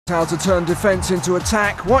How to turn defence into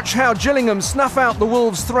attack. Watch how Gillingham snuff out the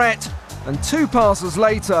Wolves' threat. And 2 passes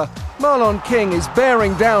later, Marlon King is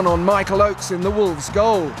bearing down on Michael Oakes in the Wolves'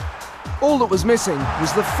 goal. All that was missing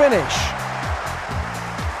was the finish.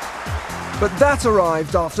 But that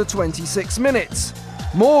arrived after 26 minutes.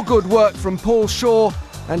 More good work from Paul Shaw,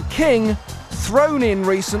 and King, thrown in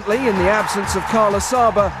recently in the absence of Carla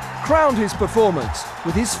Saba, crowned his performance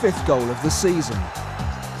with his 5th goal of the season.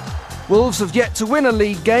 Wolves have yet to win a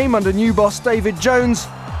league game under new boss David Jones,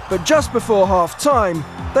 but just before half-time,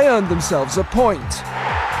 they earned themselves a point.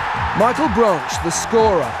 Michael Branch, the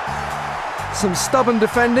scorer. Some stubborn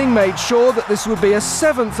defending made sure that this would be a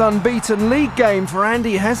 7th unbeaten league game for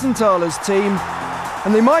Andy Hessenthaler's team,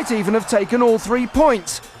 and they might even have taken all 3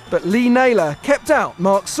 points, but Lee Naylor kept out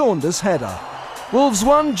Mark Saunders' header. Wolves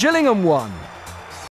won, Gillingham won.